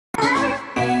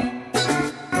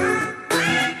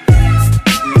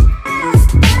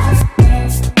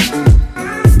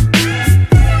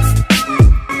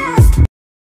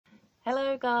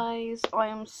guys, I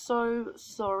am so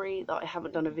sorry that I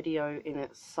haven't done a video in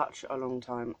such a long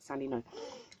time. Sandy, no.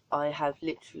 I have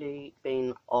literally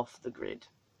been off the grid.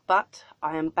 But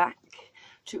I am back.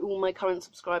 To all my current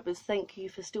subscribers, thank you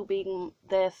for still being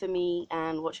there for me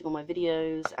and watching all my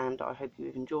videos, and I hope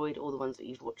you've enjoyed all the ones that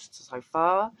you've watched so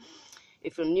far.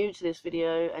 If you're new to this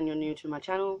video and you're new to my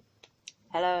channel,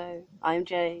 hello, I'm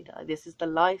Jade. This is the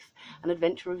life and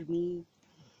adventure of me.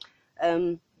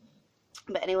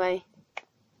 But anyway,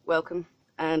 welcome,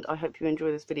 and I hope you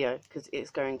enjoy this video because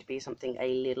it's going to be something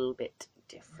a little bit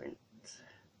different.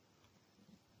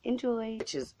 Enjoy!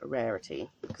 Which is a rarity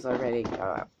because I rarely go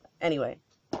out. Anyway,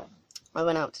 I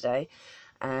went out today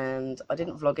and I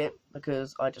didn't vlog it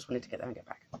because I just wanted to get there and get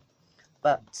back.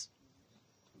 But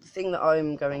the thing that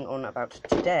I'm going on about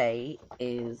today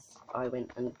is I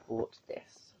went and bought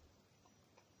this.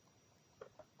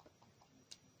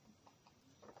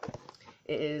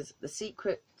 It is The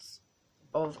Secrets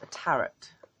of a Tarot.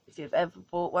 If you've ever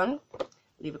bought one,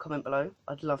 leave a comment below.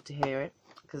 I'd love to hear it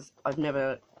because I've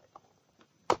never...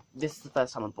 This is the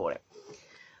first time I bought it.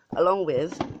 Along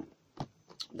with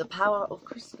The Power of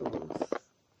Crystals.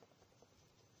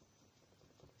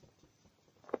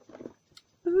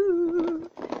 Ooh.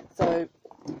 So,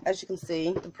 as you can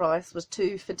see, the price was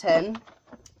 2 for $10.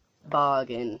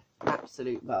 Bargain.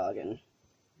 Absolute bargain.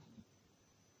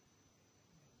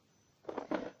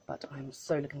 But I'm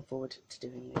so looking forward to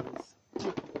doing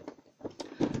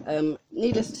these.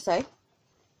 Needless to say,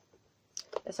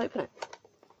 let's open it.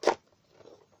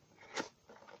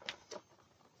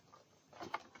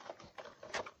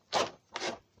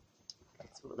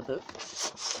 Let's put the book.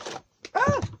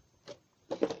 Ah!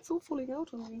 It's all falling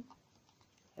out on me.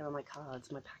 Here are my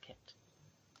cards, my packet.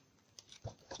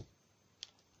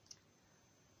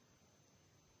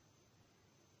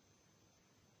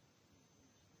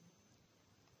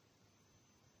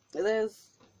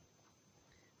 There's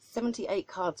 78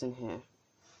 cards in here.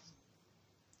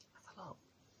 That's a lot.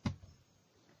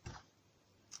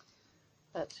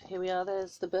 But here we are,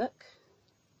 there's the book.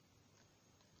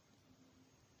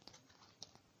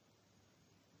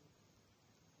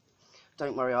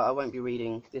 Don't worry, I won't be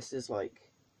reading. This is like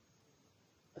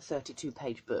a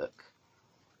 32-page book.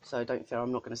 So don't fear,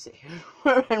 I'm not going to sit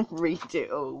here and read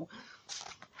it all.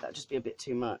 That'd just be a bit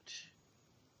too much.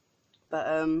 But,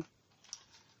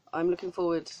 I'm looking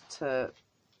forward to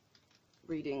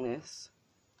reading this,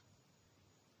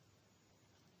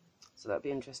 so that'd be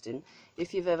interesting.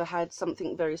 If you've ever had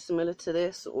something very similar to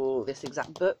this or this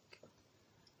exact book,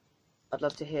 I'd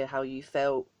love to hear how you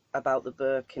felt about the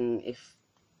book and if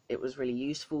it was really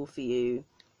useful for you.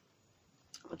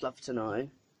 I'd love to know.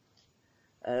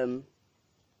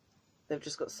 They've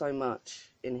just got so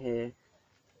much in here.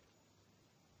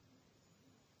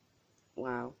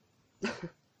 Wow.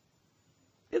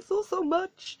 It's all so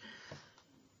much.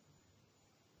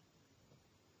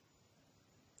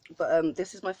 But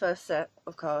this is my first set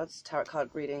of cards, tarot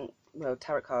card reading. Well,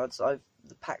 tarot cards. The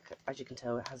pack, as you can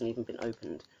tell, it hasn't even been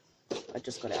opened. I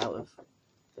just got it out of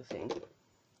the thing,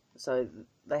 so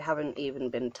they haven't even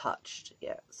been touched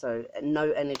yet. So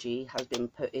no energy has been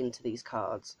put into these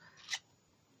cards.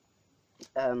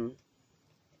 Until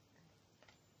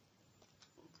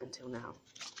now,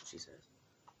 she says.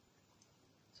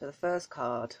 So the first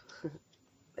card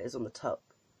that is on the top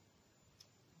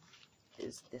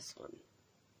is this one.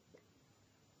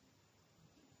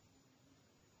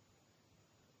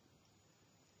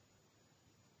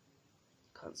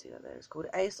 Can't see that there. It's called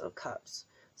Ace of Cups.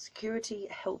 Security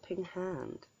Helping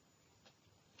Hand.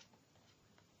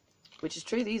 Which is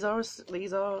true. These are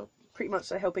pretty much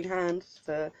a helping hand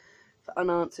for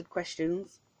unanswered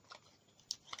questions.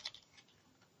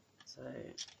 So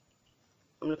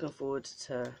I'm looking forward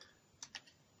to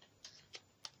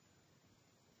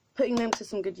putting them to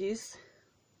some good use.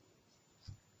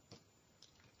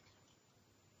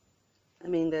 I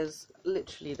mean, there's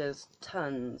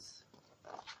tons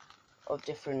of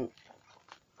different...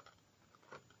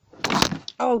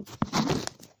 Oh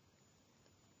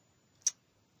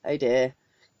dear,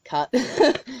 cut.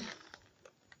 I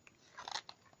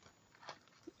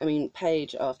mean,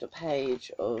 page after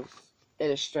page of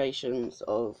illustrations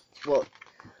of what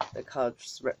the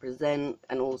cards represent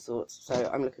and all sorts. So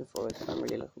I'm looking forward. I'm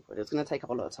really looking forward. It's going to take up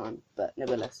a lot of time, but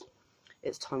nevertheless,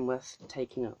 it's time worth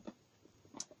taking up.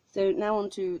 So now on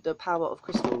to The Power of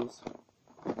Crystals.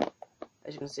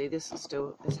 As you can see, this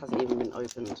hasn't even been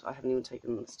opened. I haven't even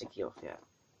taken the sticky off yet.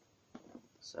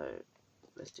 So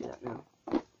let's do that now.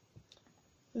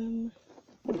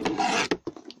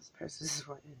 This pair of scissors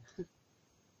right here.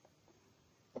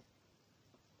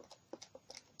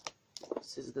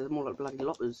 Scissors, they're more like bloody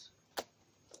loppers.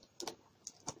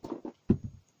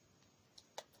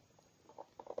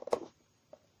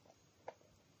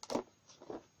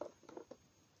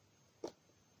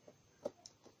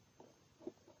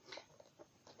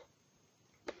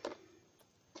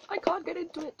 can't get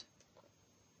into it.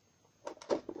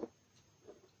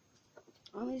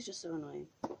 Oh, these just so annoying.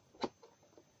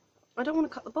 I don't want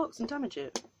to cut the box and damage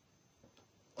it.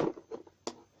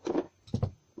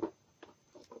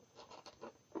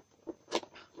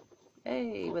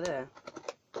 Hey, we're there.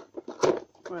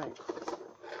 Right.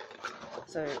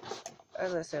 So,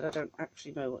 as I said, I don't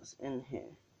actually know what's in here.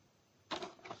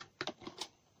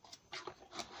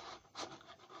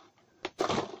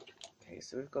 Okay,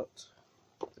 so we've got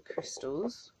the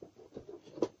crystals.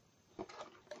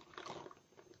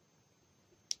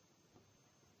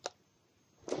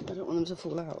 I don't want them to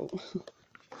fall out.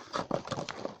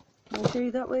 Can I show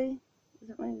you that way? Does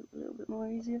that make it a little bit more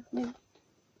easier for me?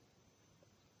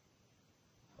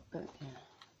 But, yeah.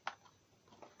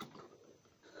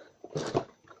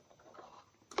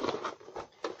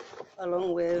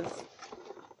 Along with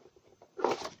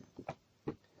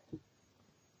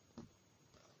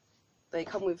they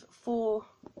come with 4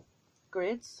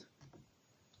 grids.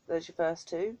 There's your first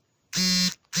 2.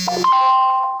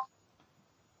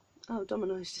 Oh,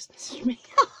 Domino's just messaged me.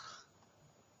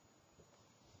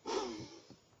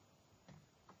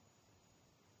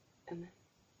 And then,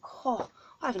 oh,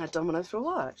 I haven't had Domino's for a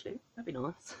while actually. That'd be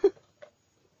nice.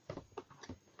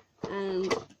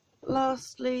 And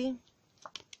lastly,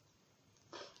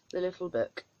 the little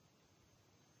book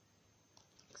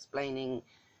explaining,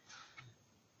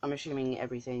 I'm assuming,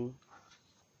 everything,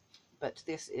 but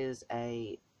this is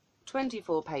a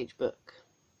 24-page book,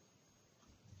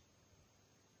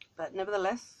 but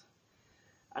nevertheless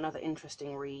another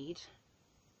interesting read,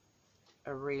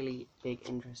 a really big,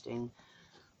 interesting,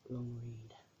 long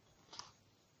read.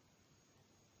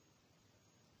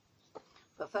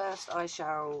 But first I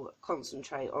shall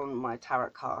concentrate on my tarot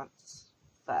cards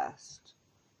first,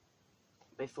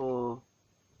 before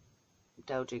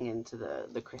delving into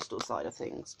the crystal side of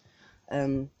things.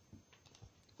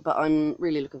 But I'm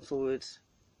really looking forward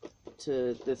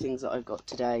to the things that I've got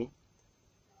today.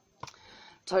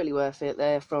 Totally worth it.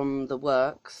 They're from The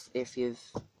Works, if you've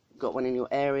got one in your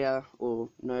area or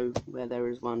know where there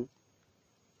is one.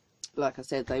 Like I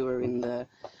said, they were in the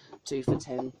 2 for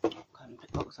 10. Go and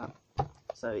pick the box up.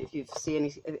 So if you see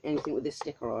anything with this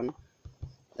sticker on,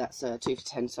 that's 2 for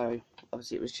 10, so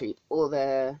obviously it was cheap. Or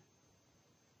they're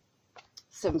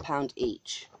 £7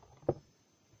 each.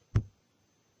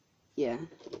 Yeah,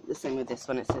 the same with this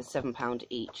one, it says £7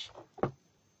 each.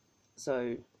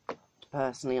 So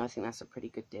personally I think that's a pretty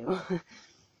good deal.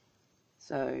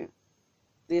 So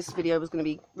this video was going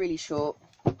to be really short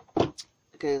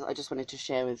because I just wanted to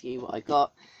share with you what I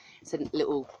got. It's a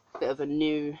little bit of a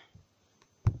new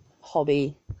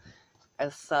hobby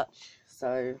as such,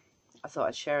 so I thought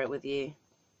I'd share it with you.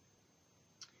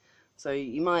 So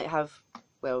you might have,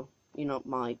 well, you not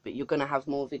might, but you're going to have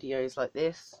more videos like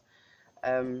this.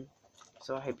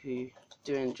 So I hope you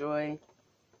do enjoy.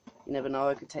 You never know,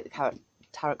 I could take the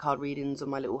tarot card readings on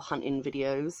my little hunting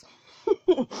videos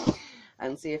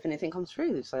and see if anything comes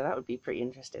through, so that would be pretty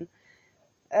interesting.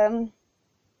 But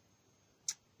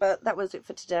that was it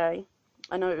for today.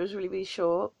 I know it was really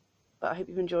short, but I hope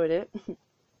you've enjoyed it.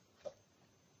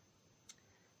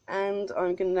 And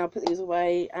I'm going to now put these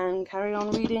away and carry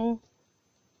on reading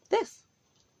this.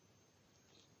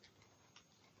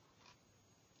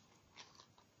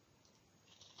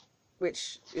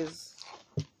 Which is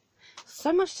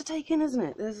so much to take in, isn't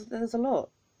it? There's a lot.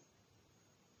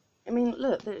 I mean,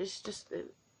 look, there's just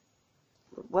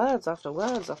words after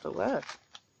words after words.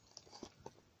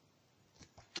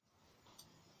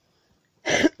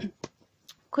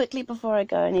 Quickly before I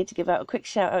go, I need to give out a quick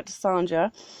shout out to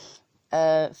Sandra.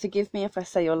 Forgive me if I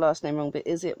say your last name wrong, but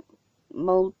is it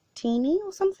Maltini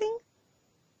or something?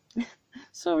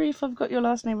 Sorry if I've got your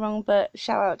last name wrong, but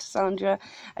shout out to Sandra,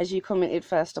 as you commented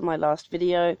first on my last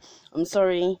video. I'm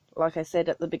sorry, like I said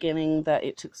at the beginning, that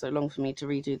it took so long for me to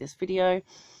redo this video,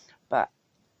 but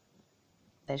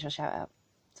there's your shout out.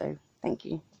 So thank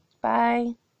you.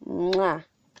 Bye. Mwah.